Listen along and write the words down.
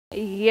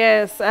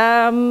Yes,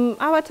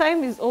 our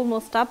time is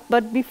almost up,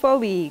 but before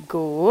we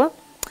go,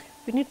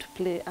 we need to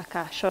play a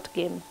short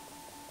game.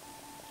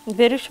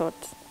 Very short.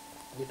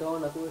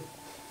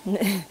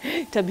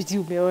 Itabidi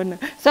umeona.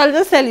 So I'll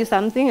just tell you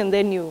something and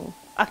then you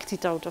act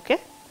it out, okay?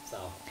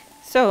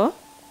 So,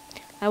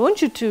 I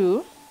want you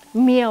to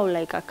meow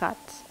like a cat.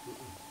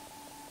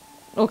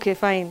 Okay,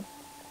 fine.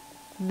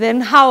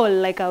 Then howl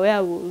like a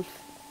werewolf.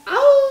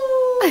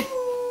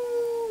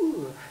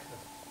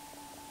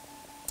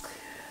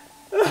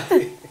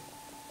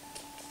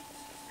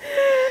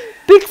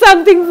 Pick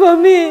something for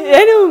me.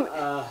 Anyway,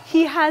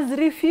 he has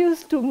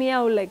refused to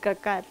meow like a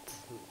cat.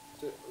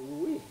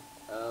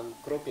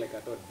 Croak like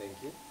a toad, thank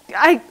you.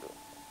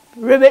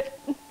 Ribbit,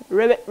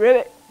 ribbit,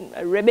 ribbit,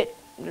 ribbit,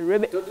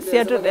 ribbit.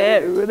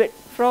 Ribbit.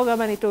 Frog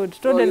ama ni toad.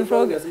 Toad and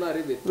frog.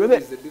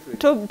 Ribbit.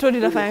 Toad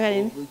inafanya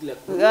nini?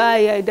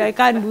 I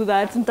can't do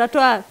that.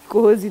 Nitatoa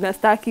kohozi na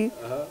staki.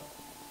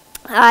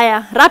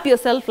 Aya, wrap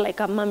yourself like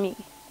a mummy.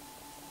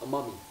 A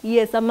mummy?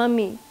 Yes, a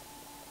mummy.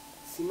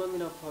 Si mummy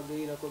na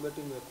kwa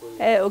betu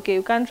okay,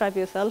 you can't wrap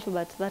yourself,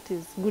 but that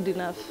is good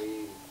enough.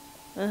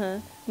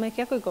 Mic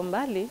yako iko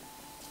mbali.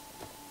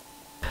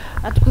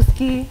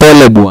 Atukusikii.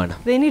 Pole bwana.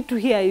 They need to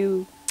hear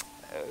you.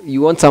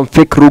 You want some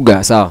fake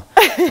ruga, sawa?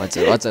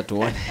 Wacha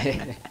tuone.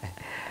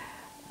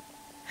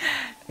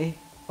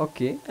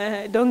 Okay.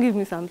 Don't give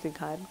me something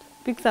hard.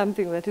 Pick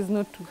something that is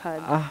not too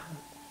hard.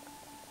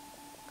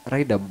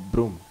 Ride a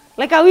broom.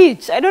 Like a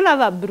witch. I don't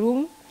have a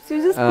broom. So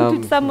you just put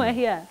it somewhere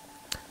here.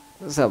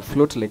 So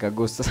float like a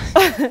ghost.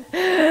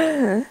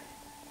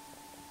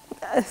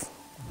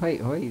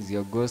 Why is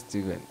your ghost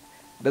even?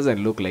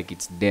 Doesn't look like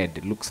it's dead.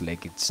 It looks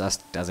like it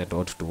just doesn't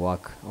want to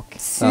work. Okay.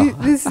 See,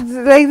 this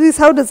like this.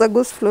 How does a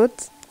ghost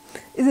float?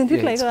 Isn't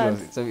it like that?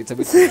 It's a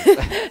bit.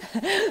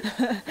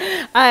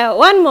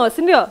 One more,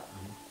 Sindio.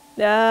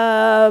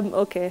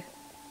 Okay.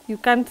 You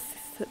can't.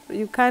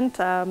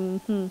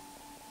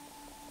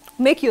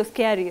 Make your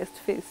scariest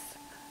face.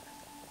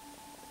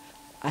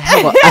 I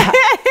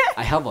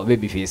have a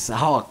baby face.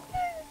 How?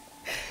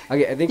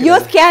 Okay, I think your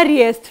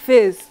scariest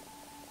face.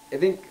 I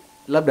think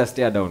labda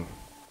stare down.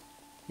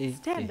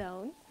 Stare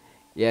down?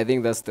 Yeah, I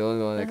think that's the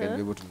only one I can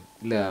be able to.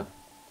 Yeah.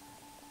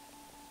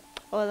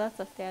 Oh, that's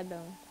a stare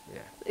down.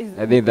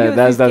 Yeah. I think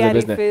that's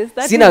the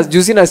best.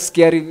 Sina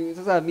scary.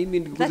 Sasa mimi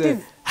that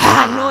is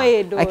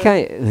annoyed. I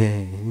can't.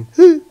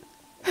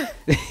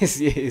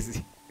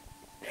 Yes.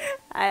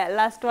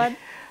 Last one.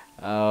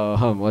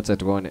 What's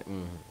that one?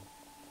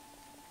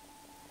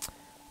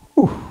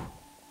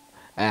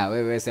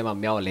 Wewe sema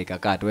meow like a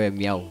cat. Wewe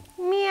meow.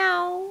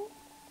 Meow.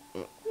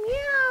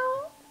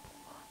 Meow.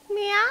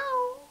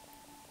 Meow.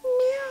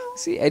 Meow.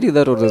 See, I knew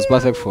that one was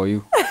perfect for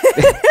you.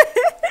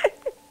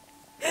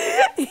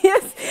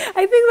 Yes,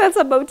 I think that's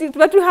about it.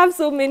 But we have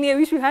so many. I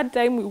wish we had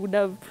time. We would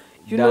have,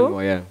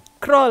 more, yeah.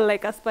 Crawl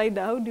like a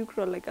spider. How do you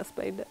crawl like a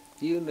spider?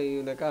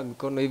 Unakaa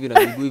mikono hivi na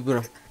miguu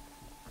hivi.